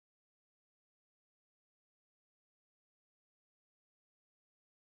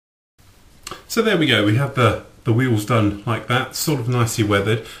So there we go, we have the wheels done like that, sort of nicely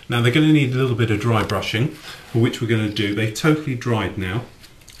weathered. Now they're going to need a little bit of dry brushing, which we're going to do. They're totally dried now,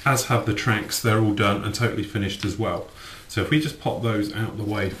 as have the tracks. They're all done and totally finished as well. So if we just pop those out the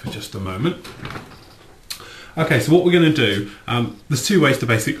way for just a moment. Okay, so what we're going to do, there's two ways to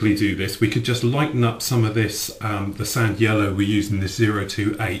basically do this. We could just lighten up some of this, the sand yellow we're using, this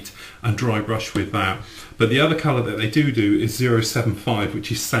 028, and dry brush with that. But the other colour that they do is 075,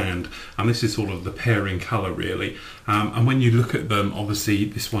 which is sand, and this is sort of the pairing colour really. And when you look at them, obviously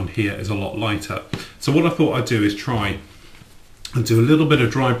this one here is a lot lighter. So what I thought I'd do is try and do a little bit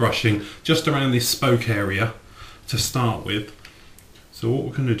of dry brushing just around this spoke area to start with. So what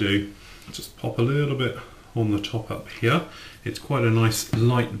we're going to do, just pop a little bit on the top up here. It's quite a nice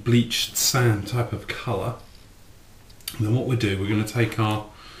light bleached sand type of colour. And then what we do, we're going to take our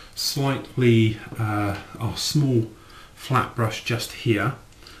slightly our small flat brush just here,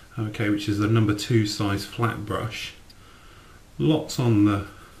 okay, which is the number 2 size flat brush. Lots on the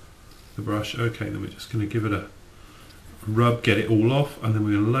brush. Okay, then we're just going to give it a rub, get it all off, and then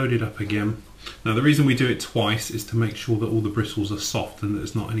we're going to load it up again. Now the reason we do it twice is to make sure that all the bristles are soft and that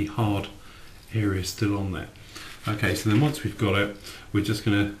there's not any hard areas still on there. Okay, so then once we've got it, we're just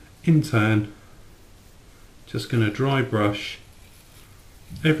going to in turn just going to dry brush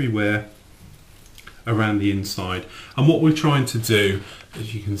everywhere around the inside. And what we're trying to do,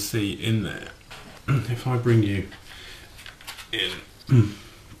 as you can see in there, if I bring you in,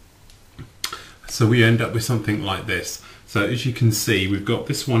 so we end up with something like this. So as you can see, we've got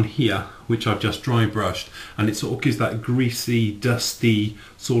this one here, which I've just dry brushed, and it sort of gives that greasy, dusty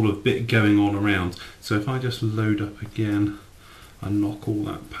sort of bit going on around. So if I just load up again and knock all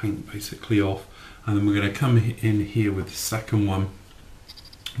that paint basically off, and then we're going to come in here with the second one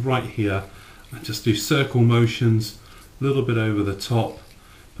right here and just do circle motions, a little bit over the top,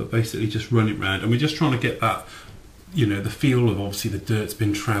 but basically just run it round. And we're just trying to get that, you know, the feel of obviously the dirt's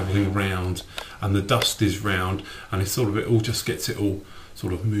been travelling around and the dust is round, and it's sort of, it all just gets it all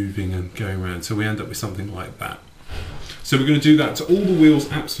sort of moving and going around. So we end up with something like that. So we're going to do that to all the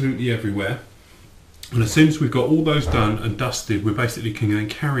wheels absolutely everywhere. And as soon as we've got all those done and dusted, we're basically going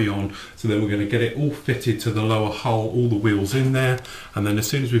to carry on. So then we're going to get it all fitted to the lower hull, all the wheels in there. And then as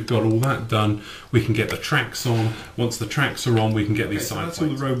soon as we've got all that done, we can get the tracks on. Once the tracks are on, we can get these side plates. So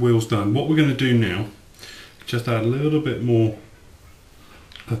that's all the road wheels done. What we're going to do now, just add a little bit more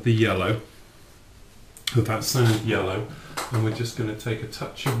of the yellow, of that sand yellow. And we're just going to take a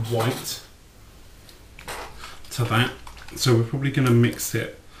touch of white to that. So we're probably going to mix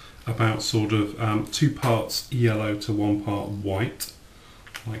it about sort of 2 parts yellow to 1 part white,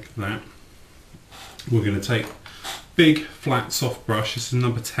 like that. We're going to take big flat soft brush. This is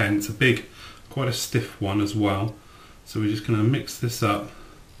number 10. It's a big, quite a stiff one as well. So we're just going to mix this up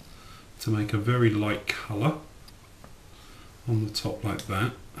to make a very light colour on the top like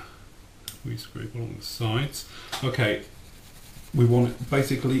that. We scribble on the sides. Okay, we want it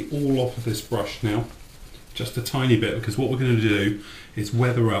basically all off of this brush now, just a tiny bit, because what we're going to do is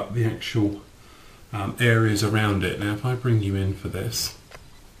weather up the actual areas around it. Now if I bring you in for this,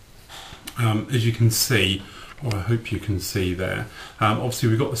 as you can see, or I hope you can see there, obviously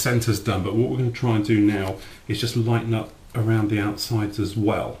we've got the centres done, but what we're going to try and do now is just lighten up around the outsides as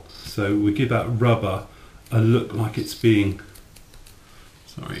well. So we give that rubber a look like it's being,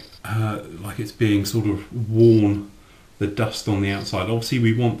 like it's being sort of worn, the dust on the outside. Obviously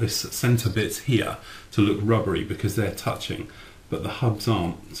we want this centre bits here to look rubbery because they're touching, but the hubs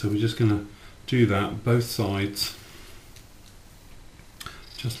aren't. So we're just going to do that both sides,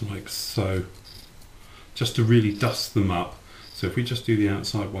 just like so, just to really dust them up. So if we just do the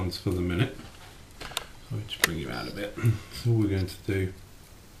outside ones for the minute, I'll just bring you out a bit. So all we're going to do,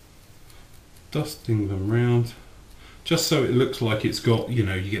 dusting them round, just so it looks like it's got, you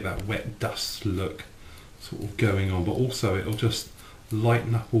know, you get that wet dust look sort of going on, but also it'll just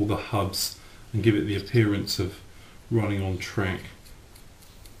lighten up all the hubs and give it the appearance of running on track.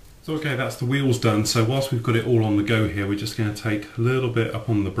 So okay, that's the wheels done. So whilst we've got it all on the go here, we're just going to take a little bit up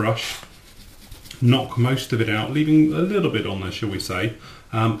on the brush, knock most of it out, leaving a little bit on there, shall we say,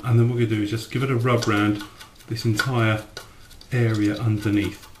 and then what we're going to do is just give it a rub round this entire area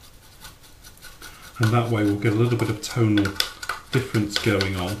underneath, and that way we'll get a little bit of tonal difference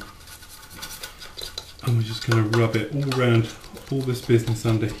going on. And we're just going to rub it all around all this business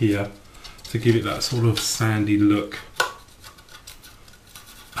under here to give it that sort of sandy look.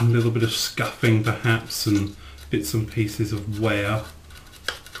 A little bit of scuffing perhaps, and bits and pieces of wear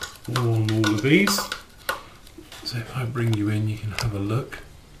on all of these. So if I bring you in, you can have a look.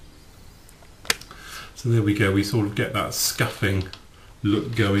 So there we go, we sort of get that scuffing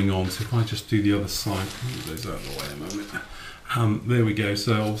look going on. So if I just do the other side, move those out of the way a moment. There we go.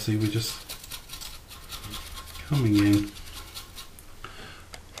 So obviously we're just coming in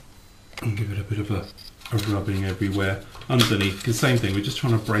and give it a bit of a rubbing everywhere underneath. The same thing, we're just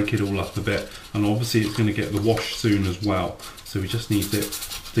trying to break it all up a bit, and obviously it's going to get the wash soon as well. So we just need it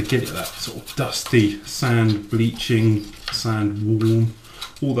to get it that sort of dusty, sand bleaching, sand warm,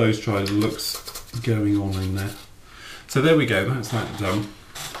 all those kind of looks going on in there. So there we go, that's that done.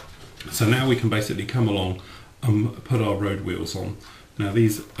 So now we can basically come along and put our road wheels on. Now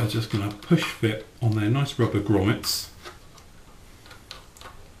these are just going to push fit on their nice rubber grommets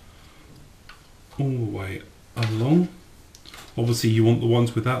all the way along. Obviously you want the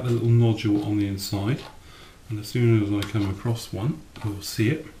ones without the little nodule on the inside, and as soon as I come across one you'll see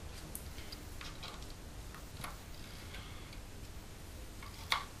it.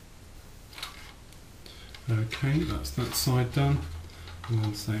 Okay, that's that side done, and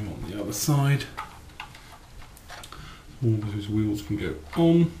then same on the other side. All those wheels can go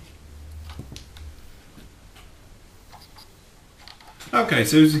on. Okay,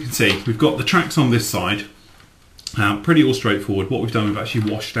 so as you can see, we've got the tracks on this side. Pretty all straightforward. What we've done, we've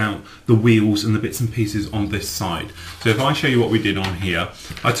actually washed out the wheels and the bits and pieces on this side. So if I show you what we did on here,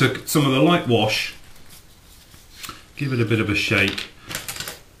 I took some of the light wash, give it a bit of a shake,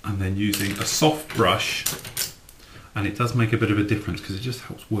 and then using a soft brush, and it does make a bit of a difference because it just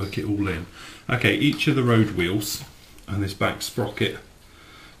helps work it all in. Okay, each of the road wheels and this back sprocket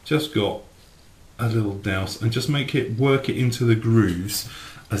just got a little douse, and just make it work it into the grooves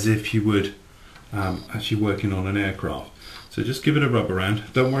as if you would actually working on an aircraft. So just give it a rub around.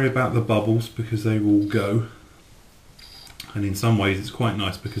 Don't worry about the bubbles because they will go, and in some ways it's quite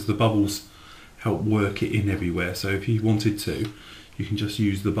nice because the bubbles help work it in everywhere. So if you wanted to, you can just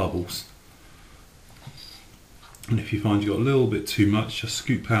use the bubbles, and if you find you've got a little bit too much, just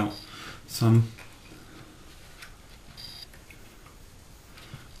scoop out some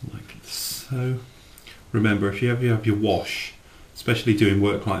like so. Remember, if you ever have your wash, especially doing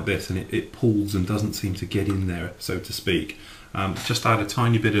work like this, and it pulls and doesn't seem to get in there, so to speak, just add a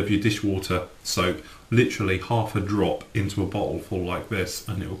tiny bit of your dishwater soap, literally half a drop into a bottle full like this,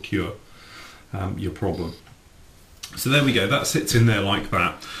 and it will cure your problem. So there we go, that sits in there like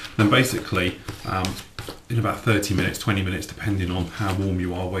that. Then basically, in about 30 minutes, 20 minutes, depending on how warm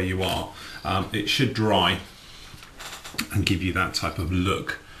you are, where you are, it should dry and give you that type of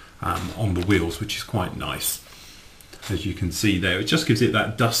look on the wheels, which is quite nice. As you can see there, it just gives it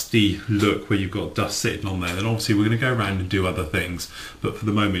that dusty look where you've got dust sitting on there. Then obviously we're going to go around and do other things, but for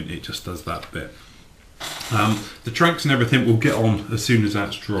the moment it just does that bit. The tracks and everything will get on as soon as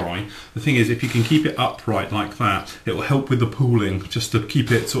that's dry. The thing is, if you can keep it upright like that, it will help with the pooling, just to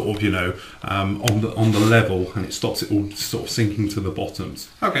keep it sort of, you know, on the level, and it stops it all sort of sinking to the bottoms.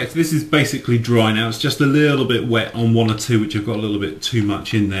 Okay, so this is basically dry now. It's just a little bit wet on one or two, which have got a little bit too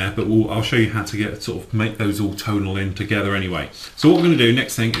much in there, but I'll show you how to get sort of make those all tonal in together anyway. So what we're going to do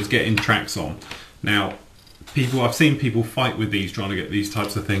next thing is getting tracks on. Now, I've seen people fight with these, trying to get these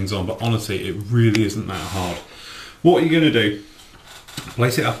types of things on, but honestly it really isn't that hard. What you're going to do,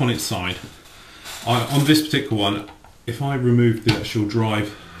 place it up on its side. On this particular one, if I remove the actual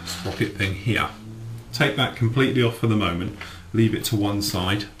drive sprocket thing here, take that completely off for the moment, leave it to one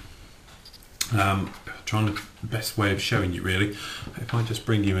side. Trying the best way of showing you really, if I just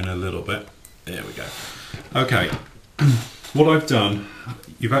bring you in a little bit, there we go. Okay, what I've done,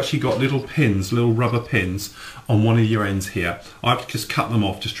 you've actually got little pins, little rubber pins on one of your ends here. I've just cut them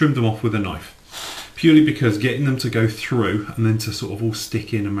off, just trimmed them off with a knife. Purely because getting them to go through and then to sort of all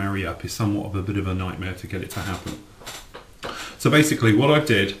stick in and marry up is somewhat of a bit of a nightmare to get it to happen. So basically what I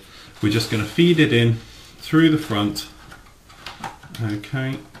did, we're just going to feed it in through the front,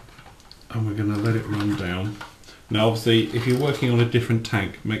 okay, and we're going to let it run down. Now obviously if you're working on a different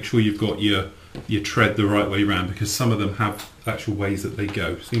tank, make sure you've got your tread the right way around, because some of them have actual ways that they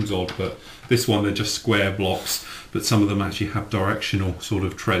go. Seems odd, but this one they're just square blocks, but some of them actually have directional sort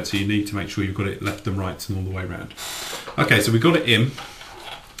of tread, so you need to make sure you've got it left and right and all the way around. Okay, so we've got it in,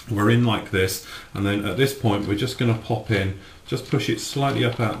 we're in like this, and then at this point we're just going to pop in, just push it slightly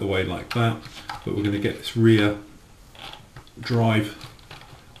up out the way like that, but we're going to get this rear drive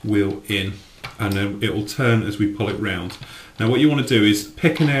wheel in, and then it will turn as we pull it round. Now what you want to do is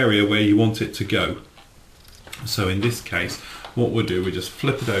pick an area where you want it to go. So in this case, what we'll do, we just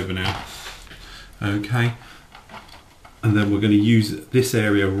flip it over now, okay, and then we're going to use this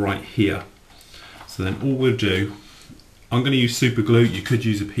area right here. So then all we'll do, I'm going to use super glue. You could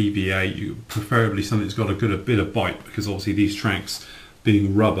use a PVA, preferably something that's got a good bit of bite, because obviously these tracks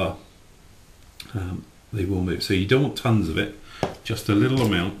being rubber, they will move. So you don't want tons of it. just a little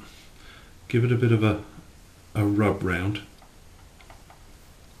amount, give it a bit of a rub round.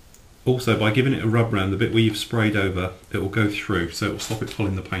 Also, by giving it a rub round, the bit where you've sprayed over, it will go through, so it will stop it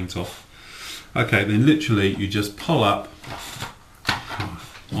pulling the paint off. Okay, then literally you just pull up.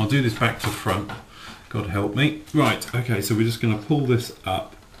 I'll do this back to front, God help me. Right, okay, so we're just going to pull this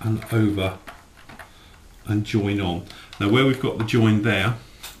up and over and join on. Now where we've got the join there,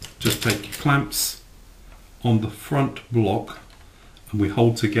 just take your clamps on the front block and we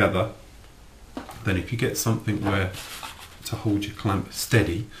hold together. Then if you get something where to hold your clamp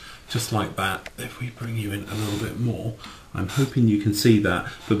steady, just like that, if we bring you in a little bit more, I'm hoping you can see that,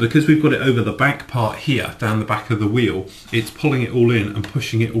 but because we've got it over the back part here, down the back of the wheel, it's pulling it all in and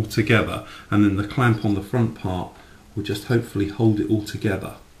pushing it all together, and then the clamp on the front part will just hopefully hold it all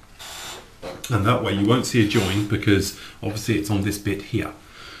together. And that way you won't see a join because obviously it's on this bit here.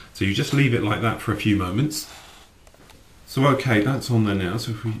 So you just leave it like that for a few moments. So okay, that's on there now,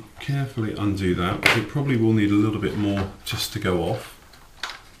 so if we carefully undo that, it probably will need a little bit more just to go off.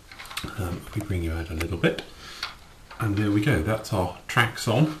 If we bring you out a little bit, and there we go, that's our tracks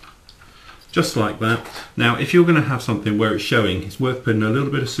on, just like that. Now if you're going to have something where it's showing, it's worth putting a little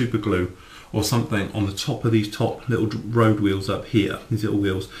bit of super glue or something on the top of these top little road wheels up here, these little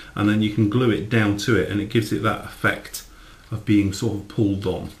wheels, and then you can glue it down to it and it gives it that effect of being sort of pulled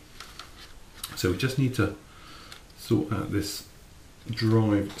on. So we just need to sort out this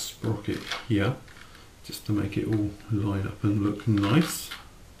drive sprocket here just to make it all line up and look nice.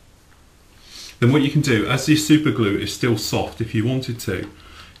 Then what you can do, as this super glue is still soft, if you wanted to,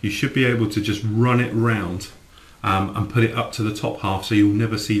 you should be able to just run it round and put it up to the top half so you'll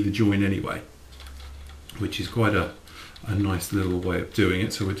never see the join anyway, which is quite a nice little way of doing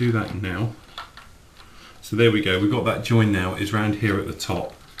it. So we'll do that now. So there we go, we've got that join now, is round here at the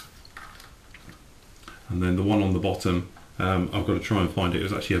top. And then the one on the bottom, I've got to try and find it. It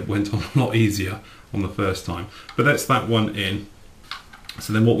was actually, it went on a lot easier on the first time. But that's that one in.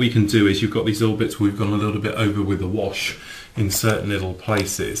 So then what we can do is, you've got these little bits we've gone a little bit over with a wash in certain little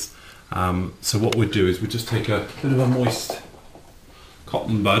places. So what we'd do is we'd just take a bit of a moist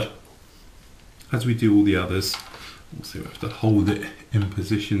cotton bud, as we do all the others. So we have to hold it in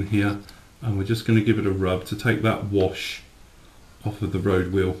position here, and we're just going to give it a rub to take that wash off of the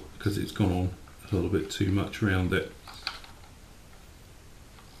road wheel because it's gone on a little bit too much around it.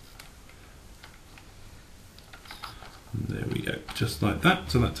 And there we go, just like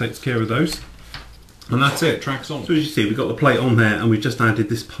that. So that takes care of those. And that's it, tracks on. So as you see, we've got the plate on there and we've just added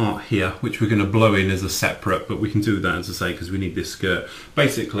this part here, which we're going to blow in as a separate, but we can do that, as I say, because we need this skirt.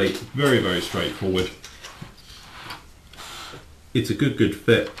 Basically, very, very straightforward. It's a good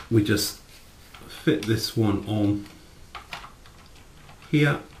fit. We just fit this one on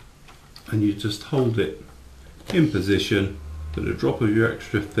here and you just hold it in position, put a drop of your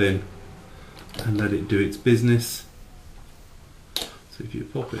extra thin and let it do its business. So if you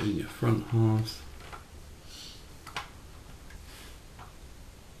pop it in your front halves,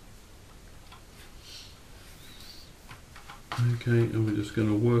 okay, and we're just going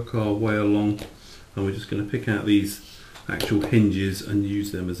to work our way along, and we're just going to pick out these actual hinges and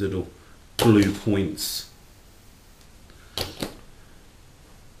use them as little glue points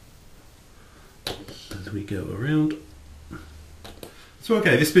as we go around. So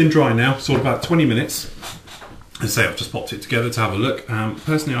okay, this has been dry now, sort of about 20 minutes. As I say, I've just popped it together to have a look.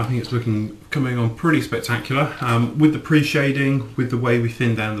 Personally, I think it's coming on pretty spectacular. With the pre-shading, with the way we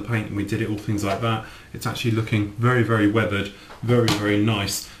thinned down the paint and we did it, all things like that, it's actually looking very, very weathered, very, very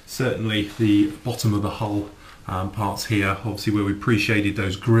nice. Certainly the bottom of the hull parts here, obviously where we pre-shaded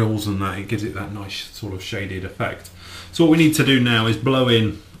those grills and that, it gives it that nice sort of shaded effect. So what we need to do now is blow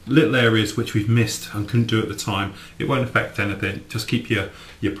in little areas which we've missed and couldn't do at the time. It won't affect anything, just keep your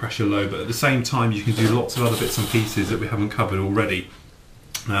pressure low, but at the same time you can do lots of other bits and pieces that we haven't covered already.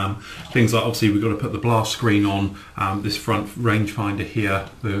 Things like, obviously we've got to put the blast screen on this front rangefinder here,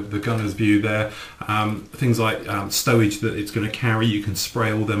 the gunner's view there, things like stowage that it's going to carry. You can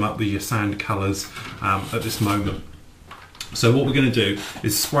spray all them up with your sand colours at this moment. So what we're going to do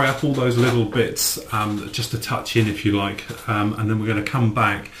is spray up all those little bits, just a touch in if you like, and then we're going to come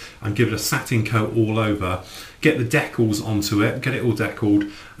back and give it a satin coat all over, get the decals onto it, get it all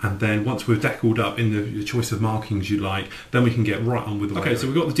decaled, and then once we've decaled up in the choice of markings you like, then we can get right on with the weathering. Okay, so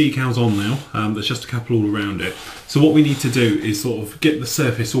we've got the decals on now, there's just a couple all around it. So what we need to do is sort of get the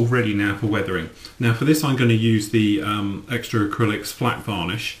surface all ready now for weathering. Now for this I'm going to use the Extra Acrylics flat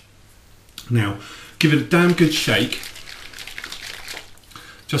varnish. Now give it a damn good shake,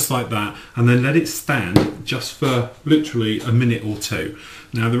 just like that, and then let it stand just for literally a minute or two.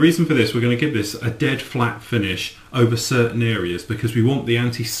 Now the reason for this, we're going to give this a dead flat finish over certain areas because we want the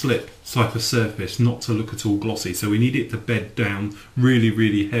anti-slip type of surface not to look at all glossy, so we need it to bed down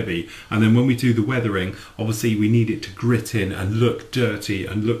really heavy, and then when we do the weathering, obviously we need it to grit in and look dirty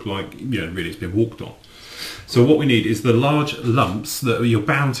and look like, you know, really it's been walked on. So what we need is the large lumps that you're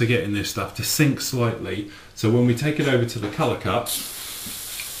bound to get in this stuff to sink slightly, so when we take it over to the colour cup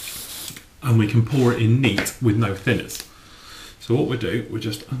and we can pour it in neat with no thinners. So what we do, we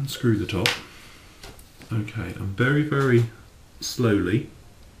just unscrew the top, okay, and very slowly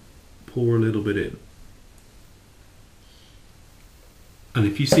pour a little bit in. And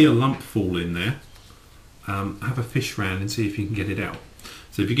if you see a lump fall in there, have a fish round and see if you can get it out.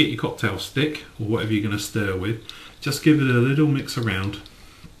 So if you get your cocktail stick or whatever you're going to stir with, just give it a little mix around,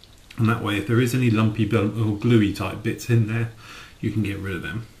 and that way if there is any lumpy or gluey type bits in there, you can get rid of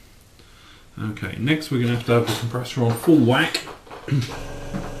them. Okay, next we're going to have the compressor on full whack.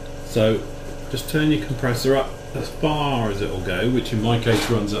 So just turn your compressor up as far as it will go, which in my case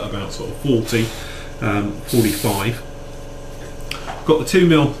runs at about sort of 40, 45. Got the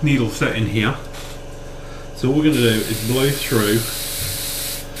 2mm needle set in here. So what we're going to do is blow through.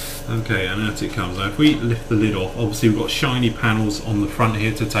 Okay, and out it comes. Now if we lift the lid off, obviously we've got shiny panels on the front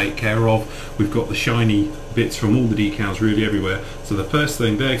here to take care of. We've got the shiny bits from all the decals really everywhere. So the first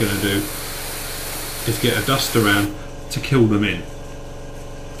thing they're going to do is get a dust around to kill them in.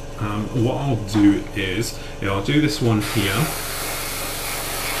 What I'll do is, I'll do this one here,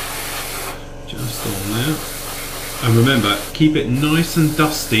 just on there, and remember, keep it nice and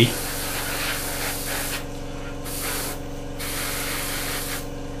dusty.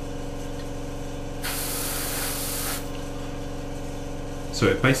 So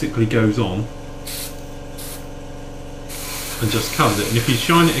it basically goes on and just covers it, and if you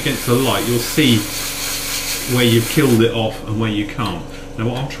shine it against the light, you'll see where you've killed it off and where you can't. Now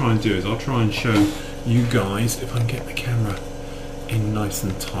what I'll try and do is I'll try and show you guys, if I can get the camera in nice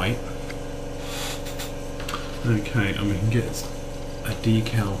and tight. Okay, and we can get a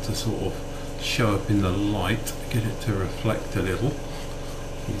decal to sort of show up in the light, get it to reflect a little,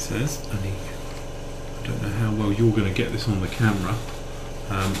 he says, and I don't know how well you're going to get this on the camera.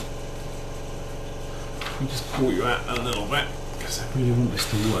 I'll just pull you out a little bit because I really want this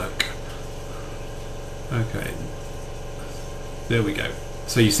to work. Okay, there we go.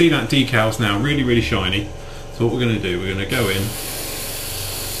 So you see that decal's now really shiny. So what we're going to do, we're going to go in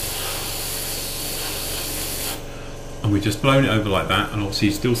and we've just blown it over like that, and obviously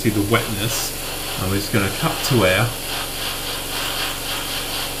you still see the wetness, and we're just going to cut to air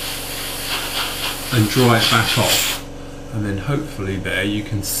and dry it back off, and then hopefully there you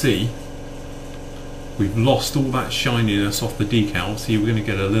can see we've lost all that shininess off the decal. See, we're going to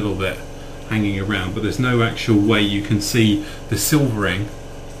get a little bit hanging around, but there's no actual way you can see the silvering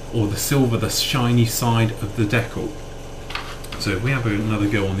or the silver, the shiny side of the decal. So if we have another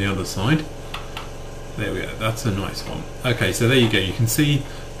go on the other side, there we go, that's a nice one. Okay, so there you go, you can see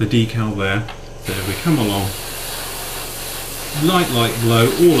the decal there. So if we come along, light blow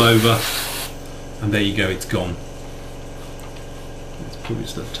all over, and there you go, it's gone. Let's put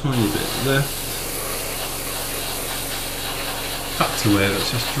just a tiny bit there. Cut to air,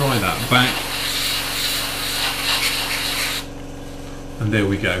 let's just dry that back. And there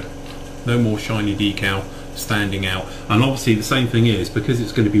we go. No more shiny decal standing out. And obviously the same thing is, because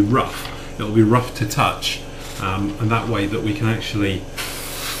it's going to be rough, it'll be rough to touch, and that way that we can actually, in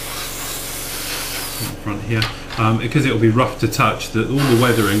front here, because it'll be rough to touch, that all the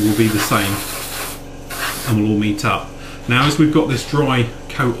weathering will be the same and will all meet up. Now as we've got this dry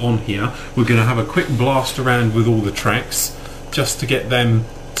coat on here, we're going to have a quick blast around with all the tracks just to get them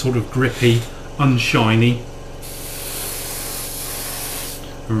sort of grippy, unshiny.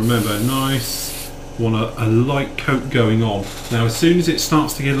 And remember, nice, want a light coat going on. Now as soon as it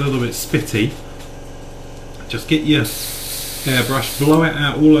starts to get a little bit spitty, just get your airbrush, blow it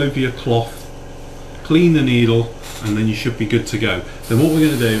out all over your cloth, clean the needle, and then you should be good to go. Then what we're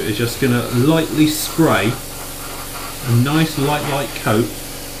going to do is just going to lightly spray a nice light coat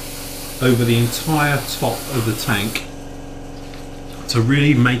over the entire top of the tank to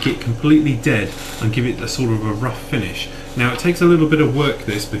really make it completely dead and give it a sort of a rough finish. Now it takes a little bit of work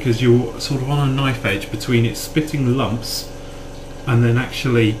this, because you're sort of on a knife edge between it spitting lumps and then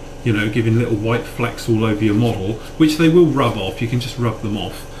actually, you know, giving little white flecks all over your model, which they will rub off, you can just rub them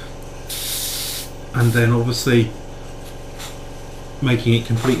off. And then obviously making it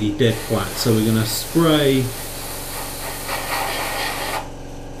completely dead flat. So we're going to spray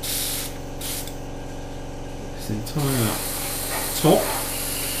this entire top,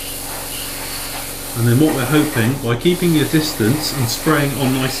 And then what we're hoping, by keeping your distance and spraying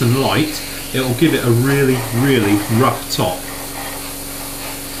on nice and light, it'll give it a really, really rough top.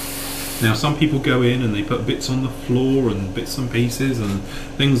 Now some people go in and they put bits on the floor and bits and pieces and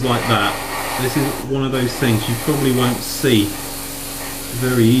things like that. This is one of those things you probably won't see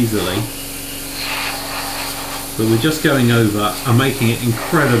very easily. But we're just going over and making it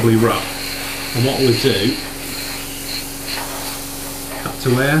incredibly rough. And what we'll do, cut to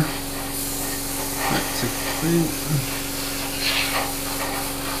air.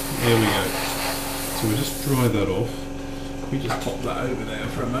 There we go. So we'll just dry that off. We just pop that over there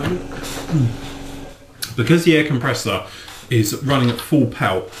for a moment. Because the air compressor is running at full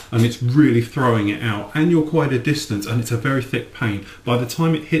pelt and it's really throwing it out, and you're quite a distance and it's a very thick paint, by the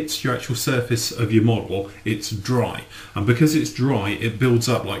time it hits your actual surface of your model, it's dry. And because it's dry, it builds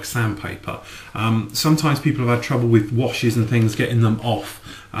up like sandpaper. Sometimes people have had trouble with washes and things getting them off.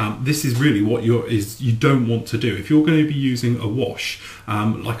 This is really what you don't want to do. If you're going to be using a wash,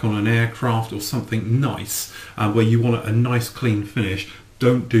 like on an aircraft or something nice, where you want a nice clean finish,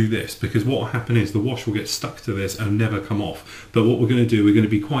 don't do this, because what will happen is the wash will get stuck to this and never come off. But what we're going to do, we're going to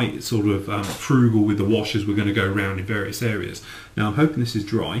be quite sort of frugal with the washes. We're going to go around in various areas. Now I'm hoping this is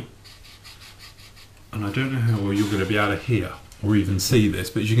dry, and I don't know how well you're going to be able to hear or even see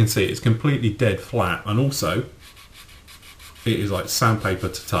this, but as you can see, it's completely dead flat, and also it is like sandpaper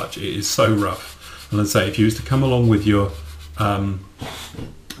to touch. It is so rough. And let's say if you was to come along with your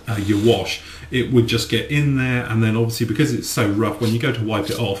wash, it would just get in there, and then obviously because it's so rough, when you go to wipe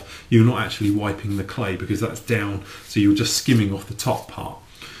it off, you're not actually wiping the clay because that's down, so you're just skimming off the top part.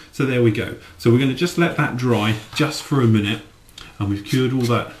 So there we go. So we're going to just let that dry just for a minute, and we've cured all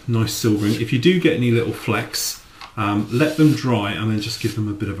that nice silvering. If you do get any little flecks, let them dry and then just give them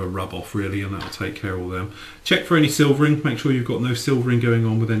a bit of a rub off really, and that'll take care of all them. Check for any silvering, make sure you've got no silvering going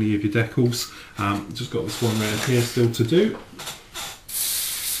on with any of your decals. Just got this one around here still to do.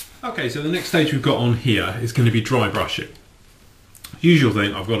 Okay, so the next stage we've got on here is going to be dry brushing. Usual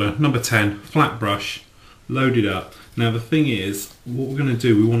thing, I've got a number 10 flat brush loaded up. Now the thing is, what we're going to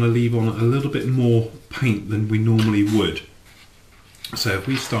do, we want to leave on a little bit more paint than we normally would. So if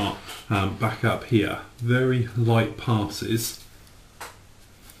we start back up here, very light passes,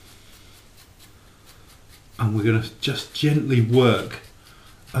 and we're going to just gently work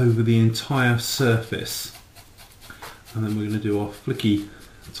over the entire surface, and then we're going to do our flicky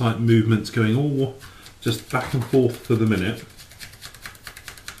type movements going all just back and forth for the minute.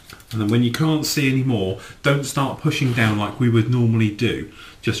 And then when you can't see any more, don't start pushing down like we would normally do.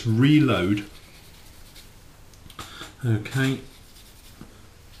 Just reload. Okay,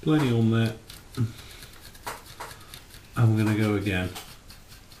 plenty on there, and we're going to go again.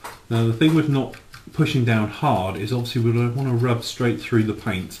 Now the thing with not pushing down hard is obviously we don't want to rub straight through the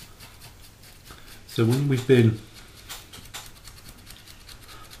paint. So when we've been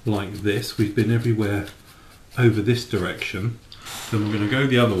like this, we've been everywhere over this direction, then we're going to go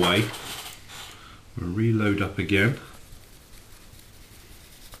the other way. We'll reload up again,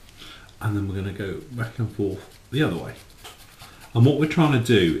 and then we're going to go back and forth the other way. And what we're trying to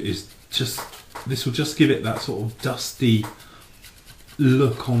do is just, this will just give it that sort of dusty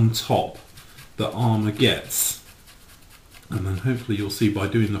look on top that armour gets, and then hopefully you'll see by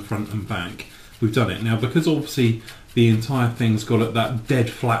doing the front and back we've done it. Now because obviously the entire thing's got that dead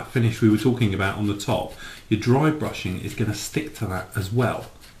flat finish we were talking about on the top, your dry brushing is going to stick to that as well.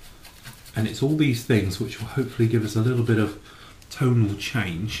 And it's all these things which will hopefully give us a little bit of tonal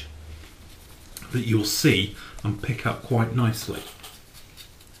change that you'll see and pick up quite nicely.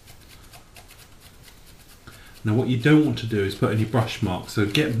 Now what you don't want to do is put any brush marks, so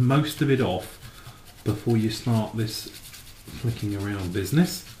get most of it off before you start this flicking around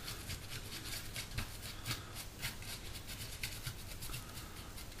business.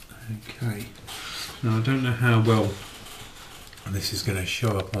 Okay, now I don't know how well this is going to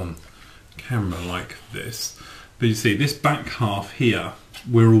show up on camera like this, but you see this back half here,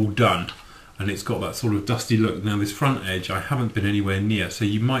 we're all done, and it's got that sort of dusty look. Now this front edge I haven't been anywhere near, so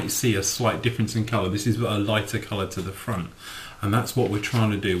you might see a slight difference in colour. This is a lighter colour to the front, and that's what we're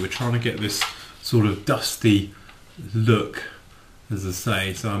trying to do. We're trying to get this sort of dusty look, as I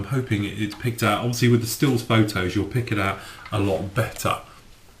say, so I'm hoping it's picked out. Obviously with the stills photos you'll pick it out a lot better,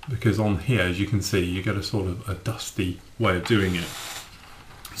 because on here, as you can see, you get a sort of a dusty way of doing it.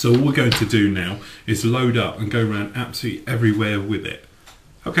 So all we're going to do now is load up and go around absolutely everywhere with it.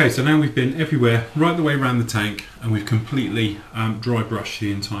 Okay, so now we've been everywhere, right the way around the tank, and we've completely dry brushed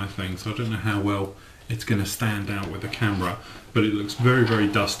the entire thing. So I don't know how well it's going to stand out with the camera, but it looks very, very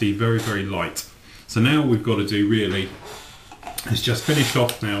dusty, very, very light. So now all we've got to do really It's just finished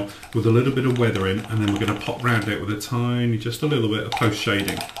off now with a little bit of weathering, and then we're going to pop round it with a tiny, just a little bit of post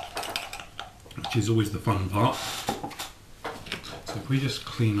shading, which is always the fun part. So if we just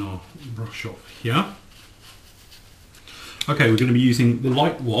clean our brush off here. Okay, we're going to be using the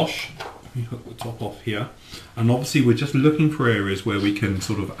light wash. Let me hook the top off here. And obviously we're just looking for areas where we can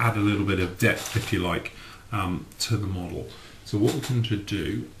sort of add a little bit of depth, if you like, to the model. So what we're going to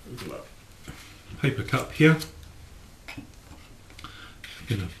do, paper cup here.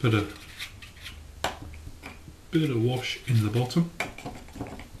 Going to put a bit of wash in the bottom.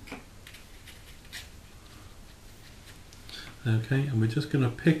 Okay, and we're just going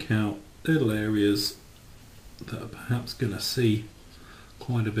to pick out little areas that are perhaps going to see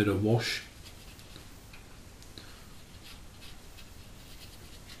quite a bit of wash.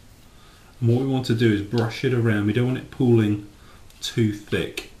 And what we want to do is brush it around. We don't want it pooling too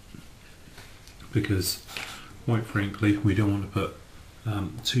thick, because quite frankly we don't want to put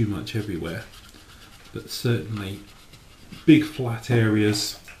too much everywhere, but certainly big flat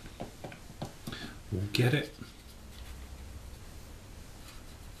areas will get it.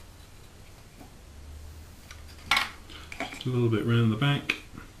 Just a little bit round the back.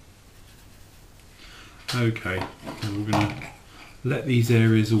 Okay, and we're going to let these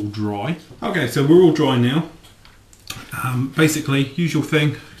areas all dry. Okay, so we're all dry now. Basically, usual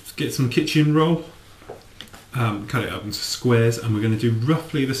thing, get some kitchen roll. Cut it up into squares, and we're going to do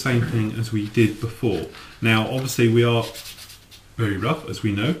roughly the same thing as we did before. Now obviously we are very rough, as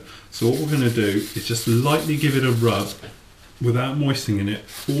we know, so what we're going to do is just lightly give it a rub without moistening it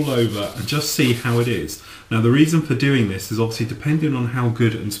all over and just see how it is. Now the reason for doing this is obviously depending on how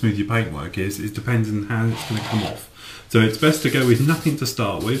good and smooth your paintwork is, it depends on how it's going to come off. So it's best to go with nothing to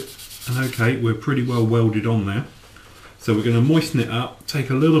start with, and okay, we're pretty well welded on there. So we're going to moisten it up,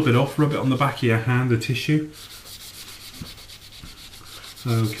 take a little bit off, rub it on the back of your hand, the tissue.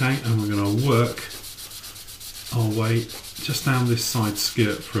 Okay, and we're going to work our way just down this side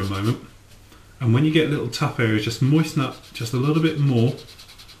skirt for a moment. And when you get little tough areas, just moisten up just a little bit more.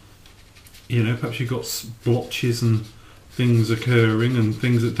 You know, perhaps you've got blotches and things occurring and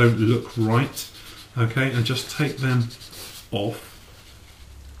things that don't look right. Okay, and just take them off.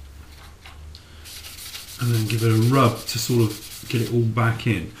 And then give it a rub to sort of get it all back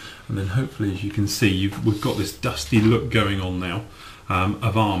in, and then hopefully, as you can see, we've got this dusty look going on now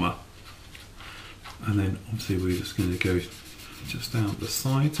of armour. And then obviously we're just going to go just down the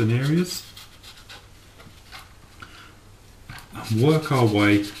sides and areas and work our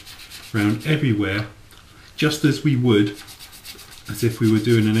way around everywhere, just as we would as if we were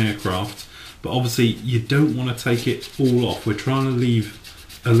doing an aircraft. But obviously you don't want to take it all off. We're trying to leave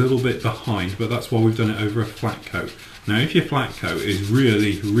a little bit behind, but that's why we've done it over a flat coat. Now if your flat coat is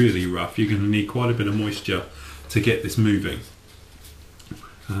really rough, you're going to need quite a bit of moisture to get this moving.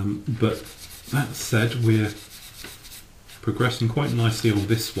 But that said, we're progressing quite nicely on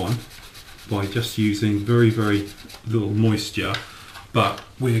this one by just using very little moisture, but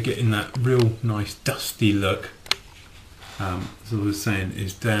we're getting that real nice dusty look. As I was saying,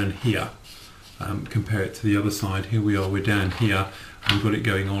 is down here. Compare it to the other side. Here we are, we're down here. We've got it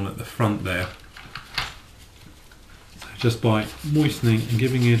going on at the front there. So just by moistening and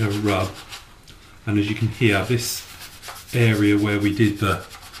giving it a rub, and as you can hear, this area where we did the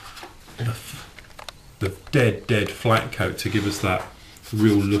dead flat coat to give us that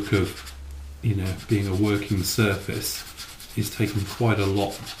real look of, you know, being a working surface, is taking quite a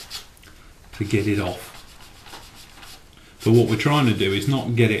lot to get it off. But what we're trying to do is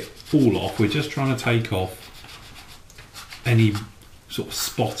not get it all off, we're just trying to take off any sort of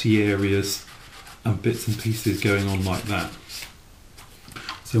spotty areas and bits and pieces going on like that.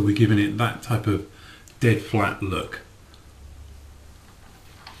 So we're giving it that type of dead flat look.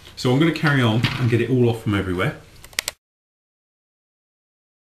 So I'm going to carry on and get it all off from everywhere.